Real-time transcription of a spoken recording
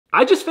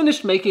I just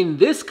finished making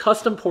this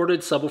custom ported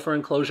subwoofer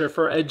enclosure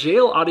for a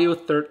JL Audio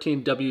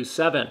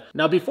 13W7.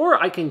 Now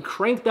before I can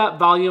crank that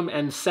volume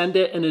and send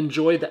it and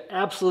enjoy the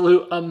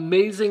absolute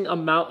amazing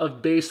amount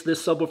of bass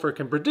this subwoofer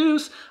can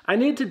produce, I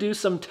need to do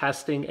some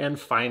testing and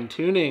fine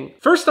tuning.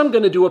 First I'm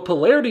going to do a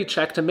polarity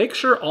check to make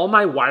sure all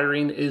my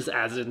wiring is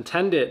as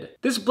intended.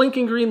 This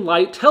blinking green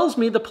light tells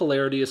me the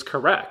polarity is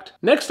correct.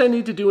 Next I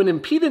need to do an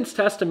impedance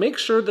test to make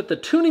sure that the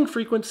tuning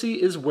frequency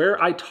is where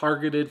I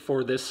targeted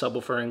for this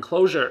subwoofer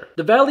enclosure.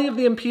 The value of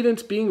the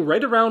impedance being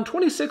right around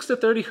 26 to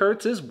 30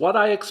 Hertz is what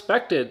I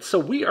expected, so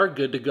we are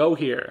good to go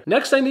here.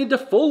 Next I need to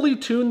fully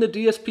tune the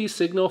DSP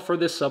signal for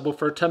this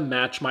subwoofer to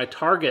match my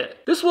target.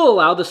 This will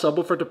allow the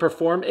subwoofer to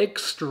perform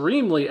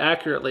extremely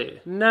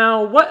accurately.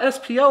 Now, what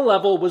SPL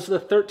level was the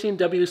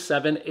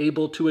 13W7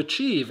 able to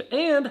achieve,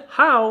 and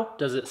how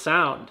does it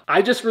sound?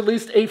 I just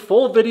released a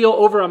full video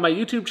over on my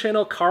YouTube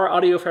channel,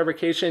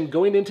 CarAudioFabrication,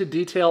 going into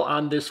detail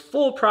on this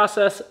full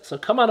process, so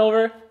come on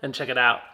over and check it out.